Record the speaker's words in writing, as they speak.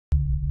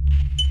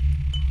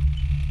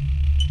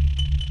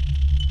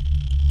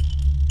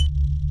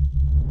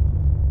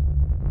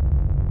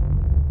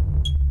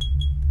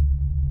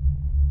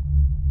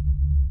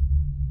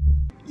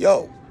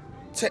yo,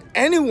 to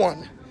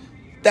anyone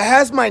that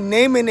has my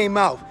name in their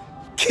mouth,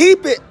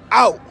 keep it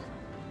out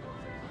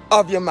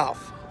of your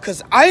mouth.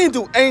 Because I didn't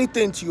do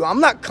anything to you. I'm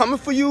not coming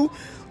for you.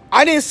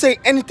 I didn't say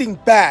anything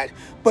bad.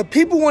 But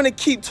people want to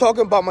keep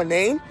talking about my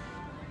name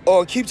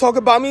or keep talking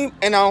about me,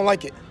 and I don't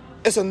like it.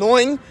 It's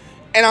annoying,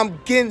 and I'm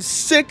getting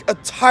sick or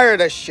tired of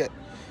that shit.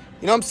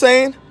 You know what I'm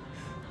saying?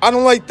 I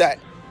don't like that.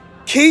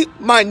 Keep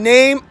my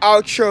name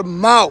out your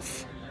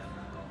mouth.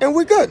 And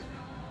we're good.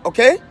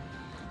 Okay?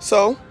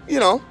 So, you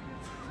know,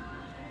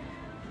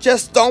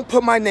 just don't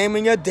put my name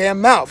in your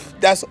damn mouth.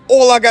 That's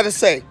all I got to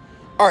say.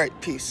 All right,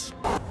 peace.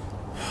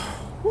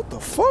 What the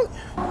fuck?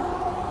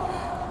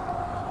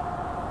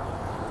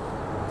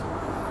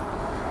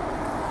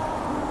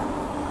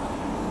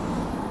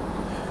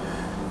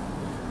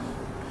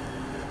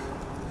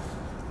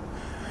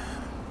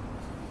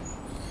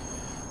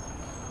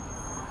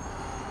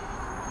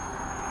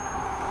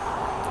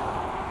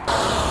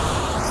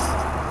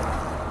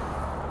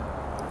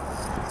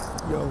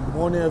 Yo,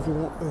 morning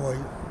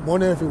everyone.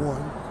 Morning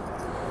everyone.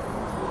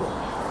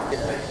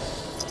 Yeah.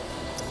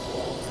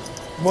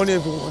 Morning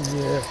everyone,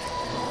 yeah.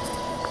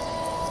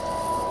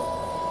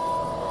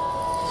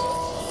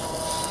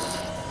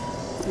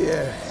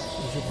 Yeah,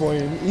 it's your boy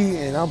E,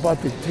 and I'm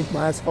about to take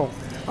my ass home.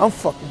 I'm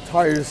fucking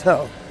tired as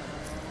hell.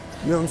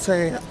 You know what I'm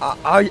saying?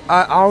 I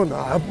don't know.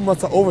 I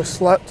must have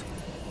overslept.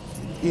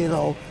 You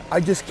know, I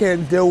just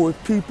can't deal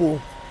with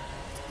people,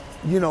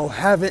 you know,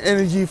 having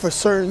energy for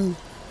certain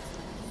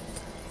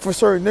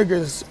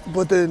niggas,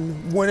 but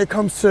then when it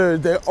comes to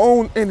their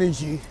own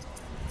energy,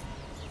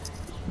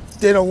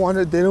 they don't want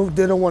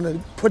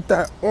to put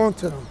that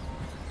onto them.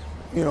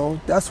 You know,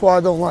 that's why I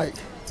don't like.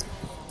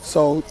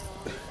 So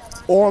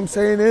all I'm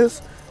saying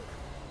is,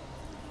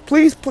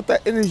 please put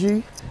that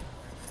energy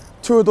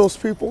toward those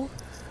people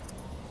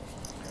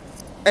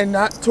and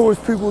not towards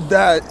people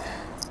that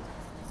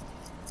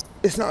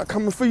it's not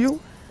coming for you.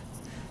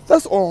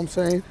 That's all I'm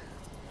saying.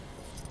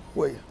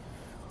 Wait,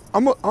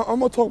 I'm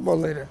gonna talk about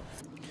it later.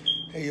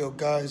 Hey yo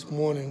guys,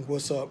 morning.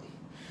 What's up?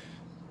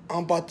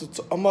 I'm about to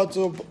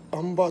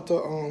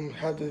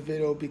have this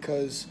video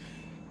because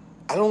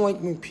I don't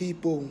like when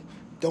people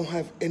don't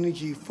have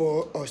energy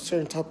for a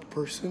certain type of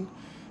person,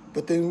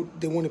 but they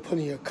want to put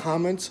in your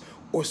comments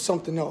or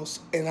something else,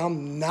 and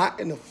I'm not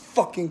in a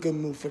fucking good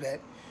mood for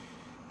that.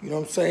 You know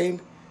what I'm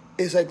saying?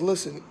 It's like,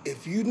 listen,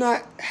 if you're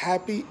not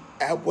happy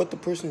at what the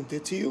person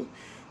did to you,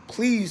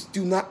 please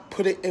do not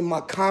put it in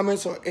my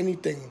comments or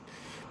anything,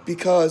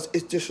 because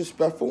it's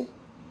disrespectful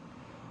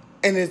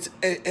and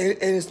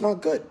it's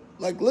not good.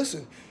 Like,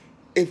 listen,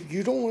 if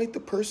you don't like the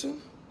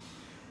person,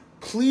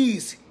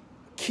 please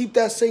keep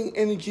that same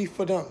energy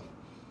for them.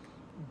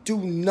 Do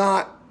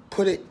not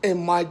put it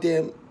in my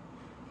damn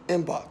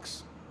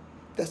inbox.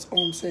 That's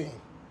all I'm saying.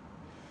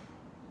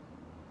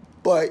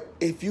 But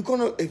if you're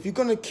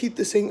gonna keep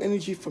the same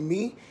energy for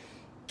me,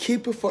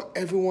 keep it for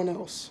everyone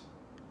else.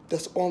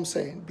 That's all I'm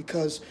saying.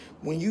 Because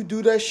when you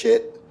do that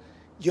shit,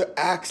 you're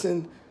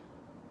asking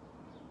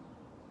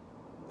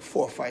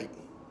for a fight.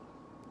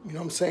 You know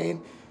what I'm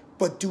saying?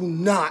 But do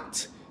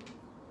not,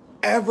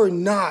 ever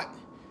not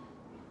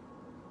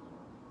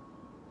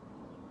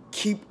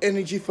keep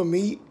energy for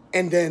me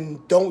and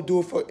then don't do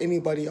it for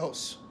anybody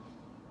else.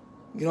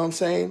 You know what I'm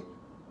saying?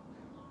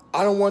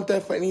 I don't want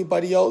that for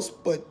anybody else,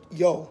 but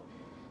yo,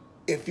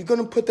 if you're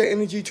gonna put that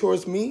energy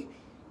towards me,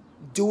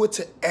 do it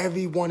to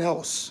everyone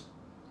else.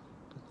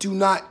 Do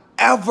not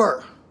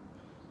ever,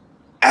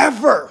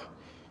 ever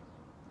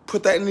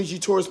put that energy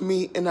towards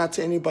me and not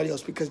to anybody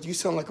else, because you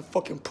sound like a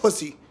fucking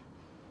pussy.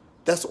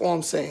 That's all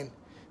I'm saying.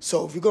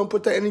 So if you're gonna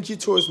put that energy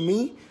towards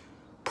me,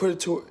 put it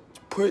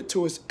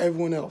towards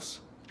everyone else.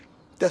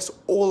 That's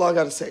all I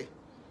gotta say.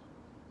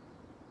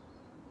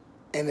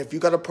 And if you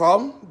got a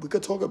problem, we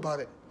could talk about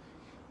it.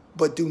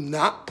 But do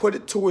not put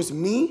it towards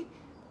me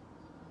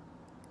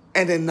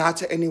and then not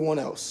to anyone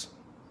else,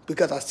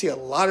 because I see a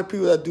lot of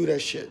people that do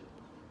that shit.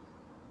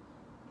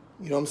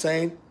 You know what I'm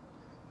saying?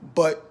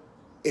 But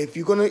if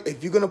you're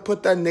gonna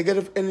put that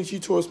negative energy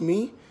towards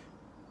me,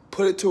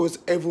 put it towards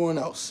everyone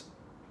else,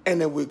 and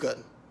then we're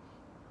good.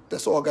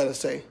 That's all I gotta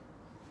say.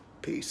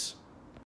 Peace.